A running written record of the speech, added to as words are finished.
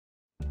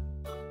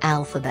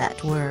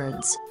Alphabet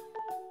words.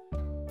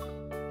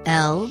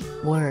 L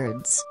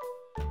words.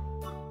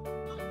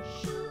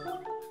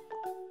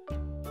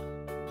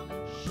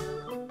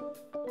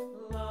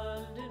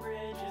 London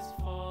Bridge is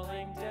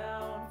falling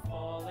down,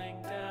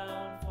 falling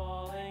down,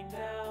 falling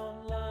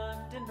down.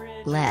 London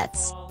Bridge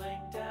Let's is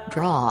falling down.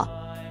 draw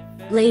My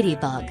fair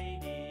ladybug.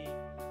 lady,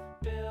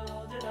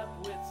 build it up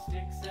with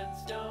sticks and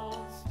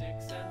stones,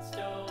 sticks and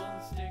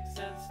stones, sticks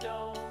and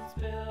stones.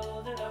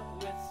 Build it up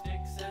with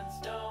sticks and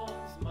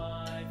stones,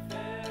 my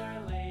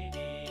fair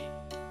lady.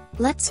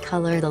 Let's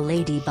color the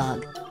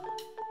ladybug.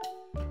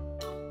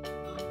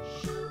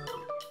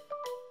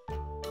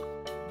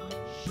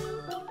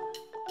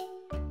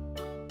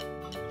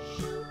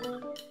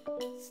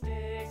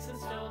 Sticks and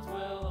stones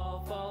will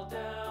all fall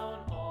down,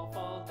 all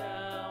fall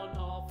down,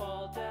 all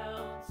fall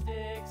down.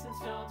 Sticks and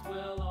stones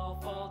will all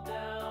fall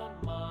down,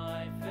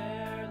 my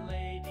fair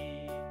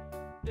lady.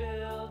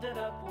 Build it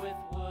up with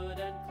wood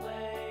and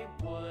clay,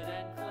 wood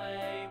and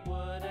clay,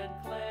 wood and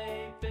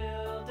clay.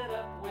 Build it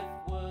up with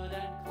wood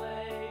and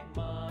clay,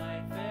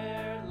 my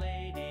fair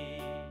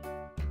lady.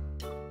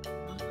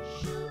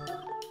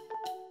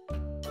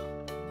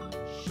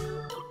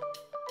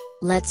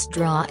 Let's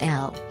draw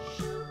L.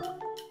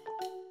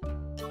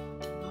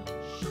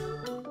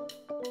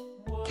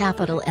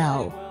 Capital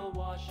L. Will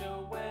wash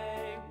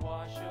away,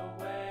 wash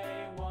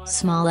away, wash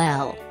Small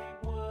L. away.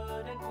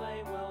 Wood and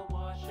clay will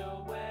wash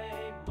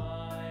away,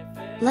 my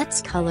fair.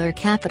 Let's color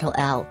capital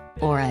L,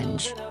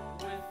 orange. Build it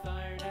up with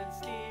iron and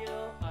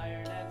steel,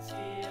 iron and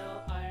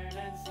steel, iron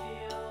and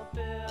steel.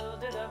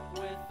 Build it up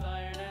with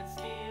iron and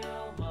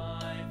steel,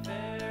 my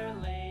fair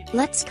lady.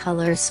 Let's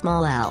color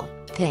small l,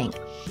 pink.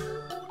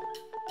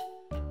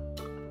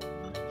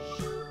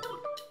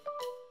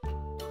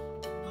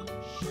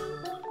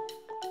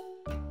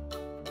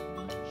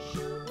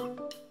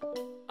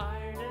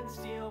 Iron and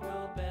steel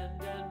will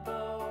bend and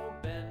bow,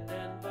 bend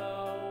and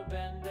bow,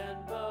 bend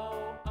and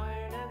bow.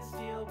 Iron and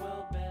steel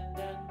will bend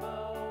and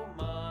bow,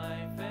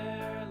 my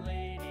fair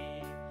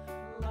lady.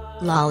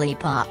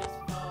 Lollipop.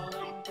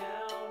 Falling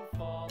down,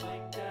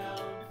 falling down,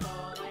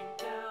 falling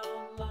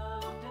down.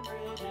 London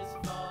Bridge is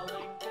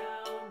falling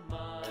down,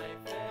 my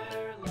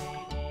fair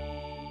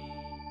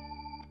lady.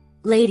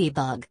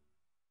 Ladybug.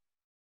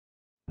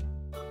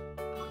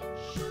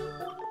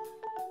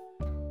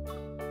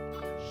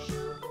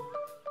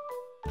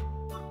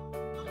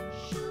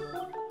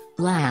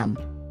 Lamb.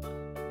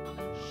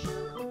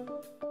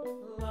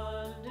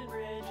 London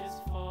Bridge is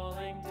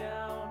falling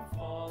down,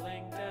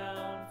 falling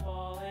down,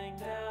 falling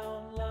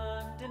down.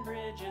 London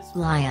Bridge is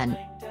Lion.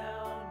 falling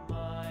down,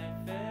 my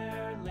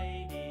fair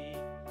lady.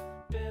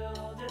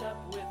 Build it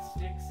up with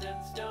sticks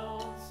and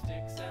stones,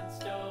 sticks and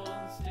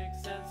stones,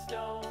 sticks and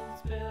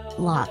stones. Build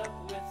Lock. it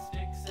up with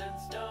sticks and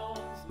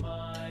stones,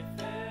 my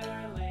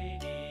fair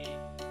lady.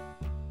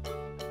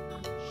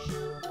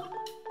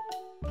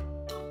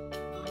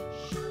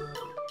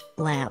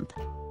 Lamp.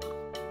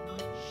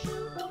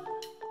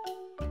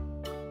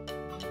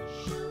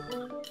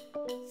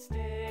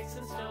 Sticks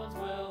and stones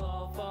will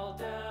all fall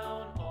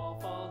down, all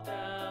fall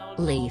down,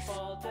 Leaf. all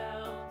fall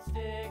down.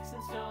 Sticks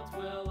and stones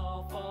will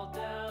all fall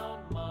down,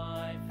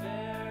 my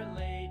fair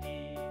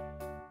lady.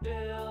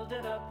 Build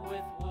it up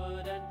with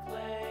wood and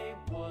clay,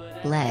 wood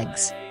and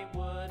Legs. clay,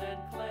 wood and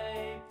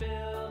clay.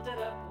 Build it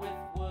up with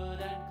wood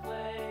and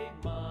clay,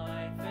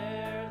 my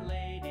fair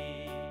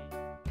lady.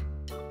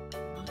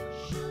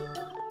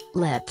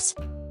 Lips.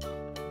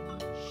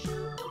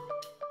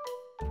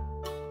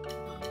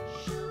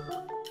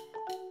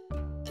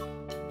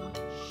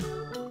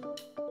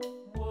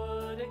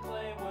 Wood and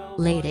clay will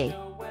Lady. wash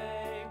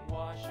away,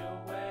 wash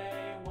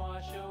away,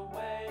 wash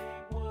away.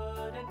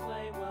 Wood and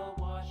clay will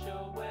wash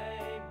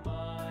away,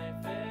 my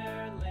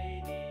fair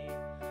lady.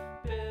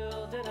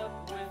 Build it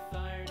up with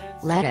iron and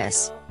steel.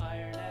 Lettuce.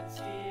 Iron and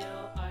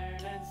steel,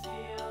 iron and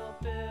steel.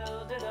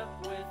 Build it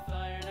up with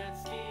iron and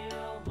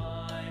steel,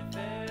 my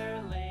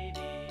fair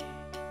lady.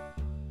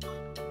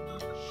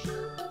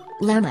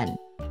 Lemon.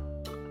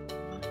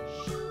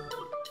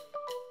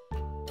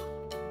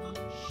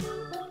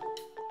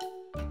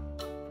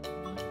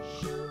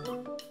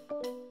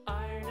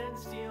 Iron and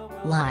steel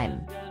will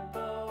Lime. bend and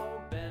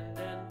bow, bend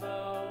and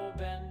bow,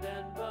 bend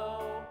and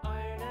bow.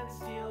 Iron and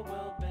steel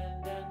will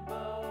bend and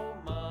bow,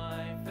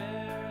 my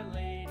fair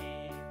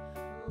lady.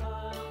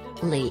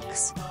 London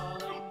Leeks.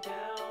 falling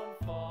down,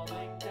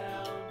 falling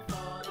down,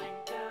 falling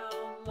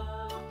down.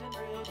 London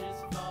Bridge is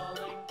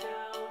falling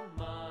down,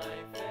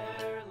 my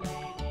fair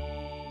lady.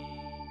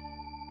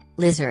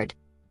 Lizard.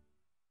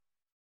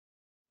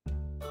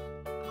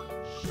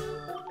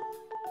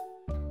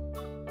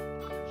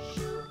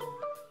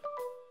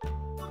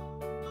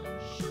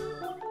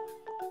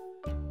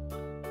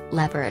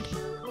 Leopard.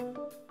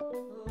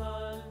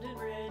 London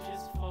Bridge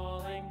is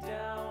falling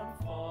down,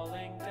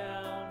 falling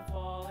down,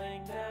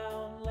 falling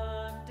down.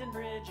 London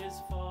Bridge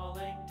is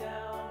falling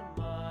down,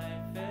 my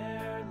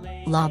fair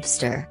lady.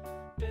 Lobster.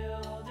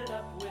 Build it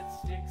up with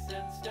sticks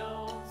and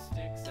stones,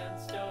 sticks and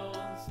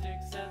stones,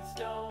 sticks and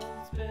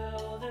stones.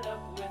 Build it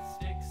up with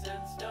sticks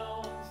and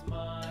stones,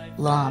 my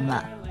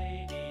Llama. fair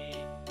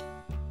lady.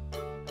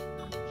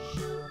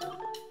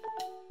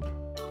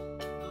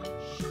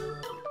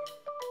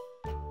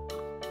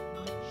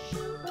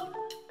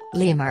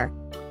 lemur,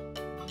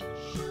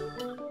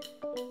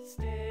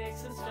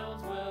 Sticks and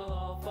stones will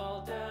all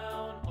fall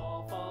down,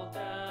 all fall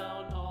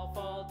down, all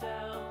fall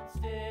down.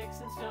 Sticks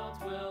and stones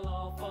will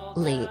all fall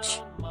leech,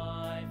 down.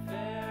 My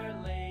fair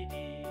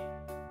lady,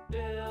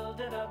 build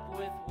it up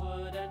with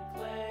wood and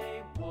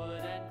clay,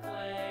 wood and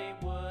clay,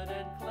 wood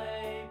and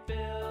clay.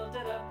 Build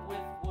it up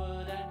with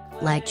wood and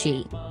clay.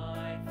 lychee,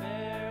 My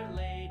fair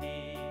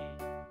lady.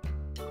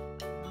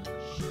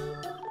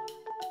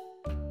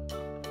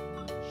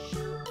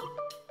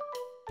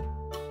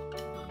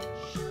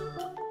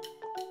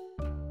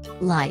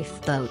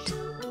 lifeboat,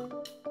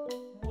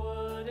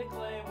 Wood and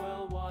clay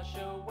will wash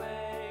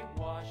away,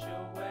 wash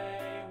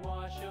away,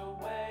 wash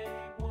away.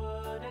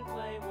 Wood and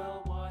clay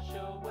will wash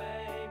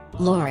away.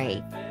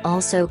 lorry,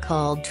 also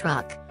called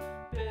truck,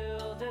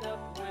 Build it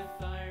up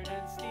with iron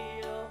and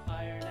steel,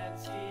 iron and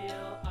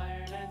steel,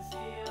 iron and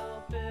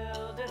steel.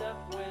 Build it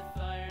up with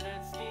iron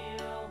and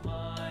steel,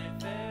 my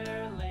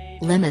fair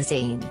lady.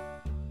 limousine,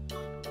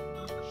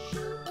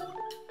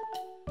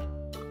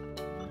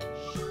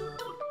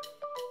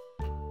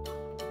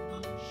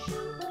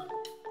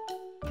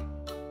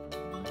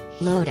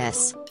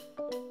 lotus,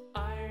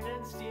 Iron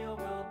and steel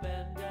will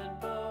bend and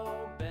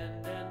bow,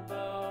 bend and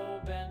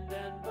bow, bend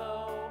and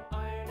bow.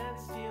 Iron and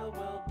steel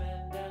will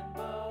bend and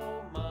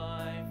bow,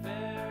 my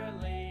fair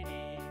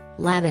lady.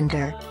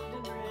 lavender,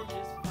 London Bridge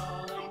is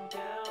falling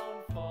down,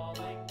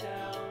 falling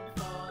down,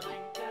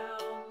 falling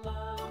down.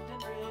 London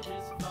Bridge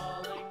is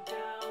falling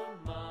down,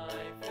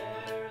 my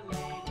fair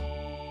lady.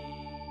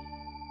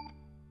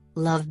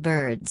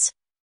 lovebirds,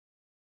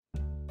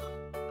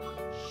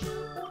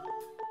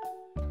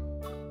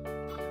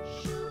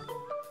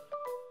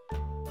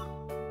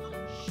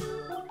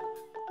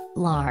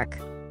 lark,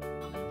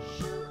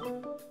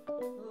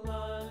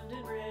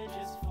 London Bridge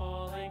is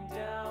falling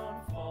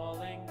down,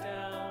 falling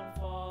down,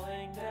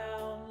 falling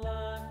down.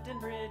 London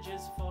Bridge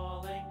is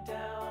falling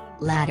down.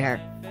 ladder,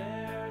 My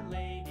fair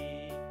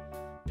lady,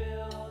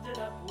 build it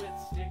up with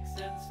sticks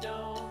and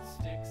stones,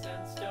 sticks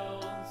and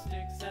stones,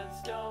 sticks and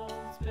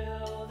stones.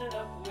 Build it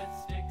up with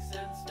sticks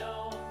and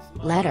stones.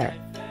 My letter,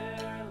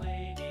 fair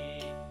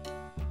lady.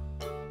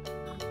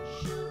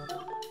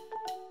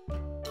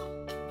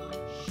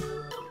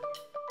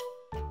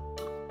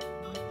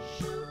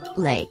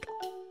 lake,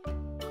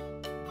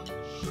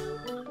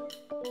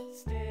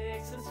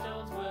 Sticks and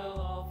stones will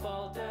all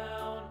fall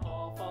down,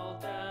 all fall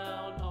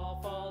down, all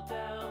fall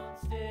down.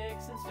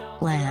 Sticks and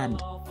stones land,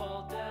 will all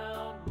fall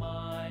down,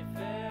 my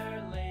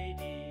fair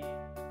lady.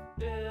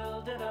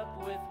 Build it up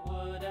with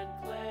wood and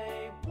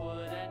clay,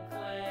 wood and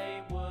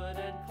clay, wood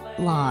and clay.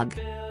 log,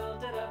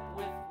 Build it up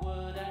with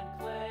wood and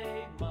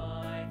clay,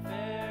 my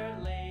fair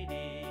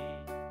lady.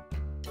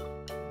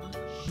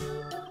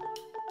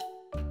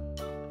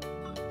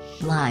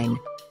 line,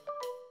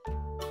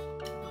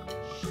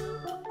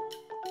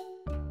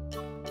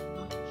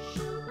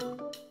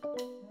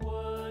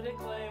 Wood and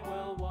clay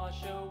will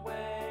wash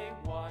away,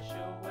 wash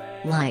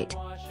away, light,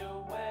 wash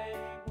away.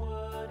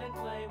 Wood and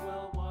clay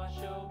will wash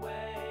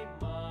away,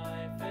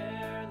 my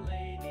fair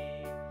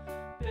lady.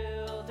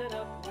 Build it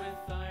up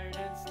with iron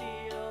and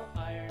steel,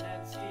 iron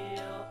and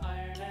steel,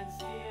 iron and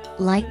steel.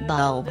 light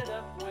bulb, Build it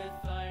up with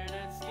iron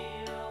and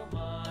steel,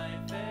 my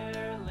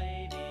fair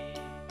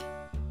lady.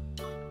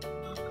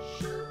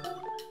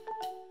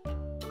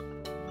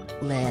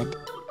 lid,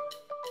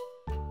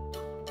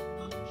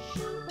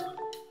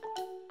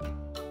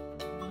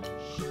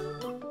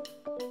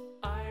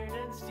 Iron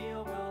and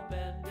steel will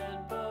bend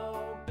and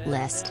bow, bend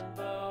list, and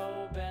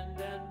bow, bend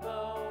and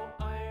bow.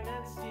 Iron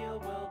and steel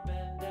will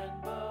bend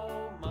and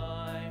bow,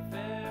 my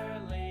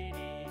fair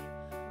lady.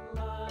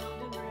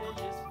 London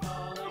Bridge is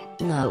falling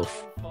down,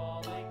 loaf,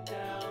 falling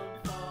down,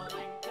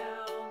 falling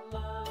down.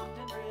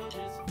 London Bridge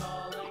is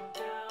falling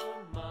down,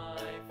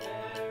 my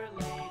fair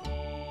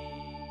lady.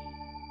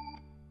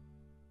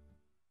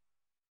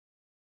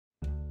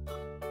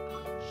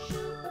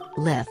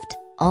 lift,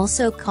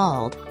 also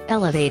called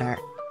elevator,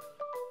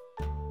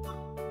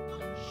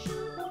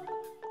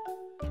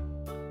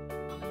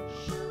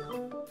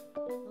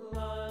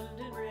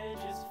 London Bridge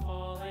is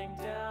falling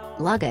down,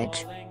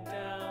 luggage, falling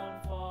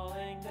down,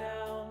 falling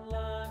down.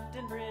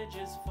 London Bridge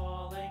is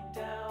falling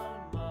down,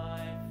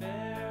 my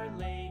fair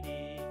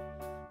lady.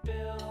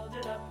 Build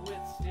it up with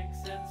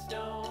sticks and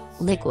stones,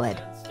 liquid,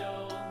 sticks and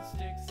stones,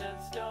 sticks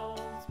and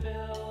stones.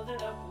 Build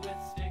it up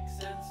with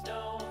sticks and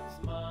stones,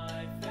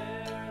 my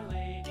fair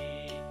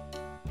lady.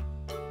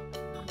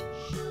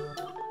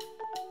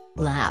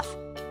 laugh,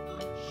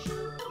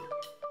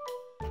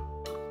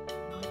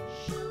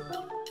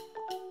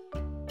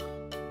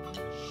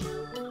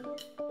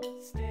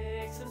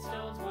 Sticks and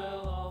stones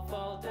will all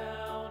fall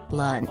down,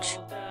 lunch,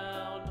 all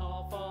down,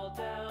 all fall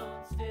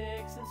down.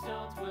 Sticks and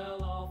stones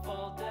will all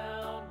fall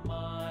down,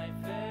 my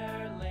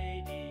fair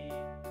lady.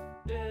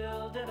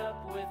 Build it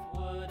up with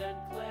wood and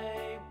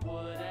clay,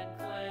 wood and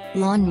clay.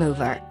 lawn wood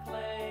mover, and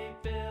clay.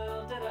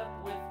 Build it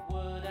up with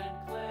wood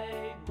and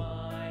clay,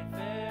 my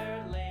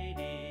fair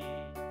lady.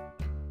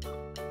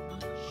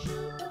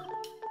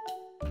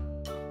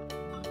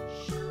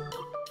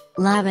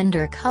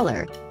 lavender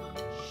color,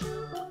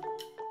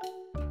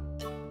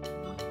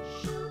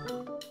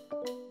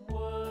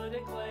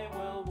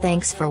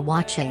 Thanks for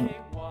watching.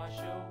 Wash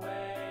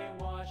away,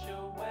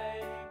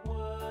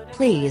 wooden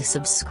Please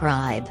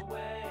subscribe.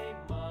 way,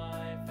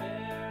 my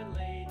fair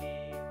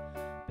lady.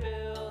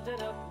 Build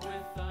it up with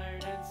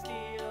iron and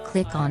steel.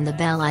 Click on the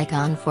bell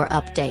icon for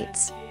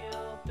updates.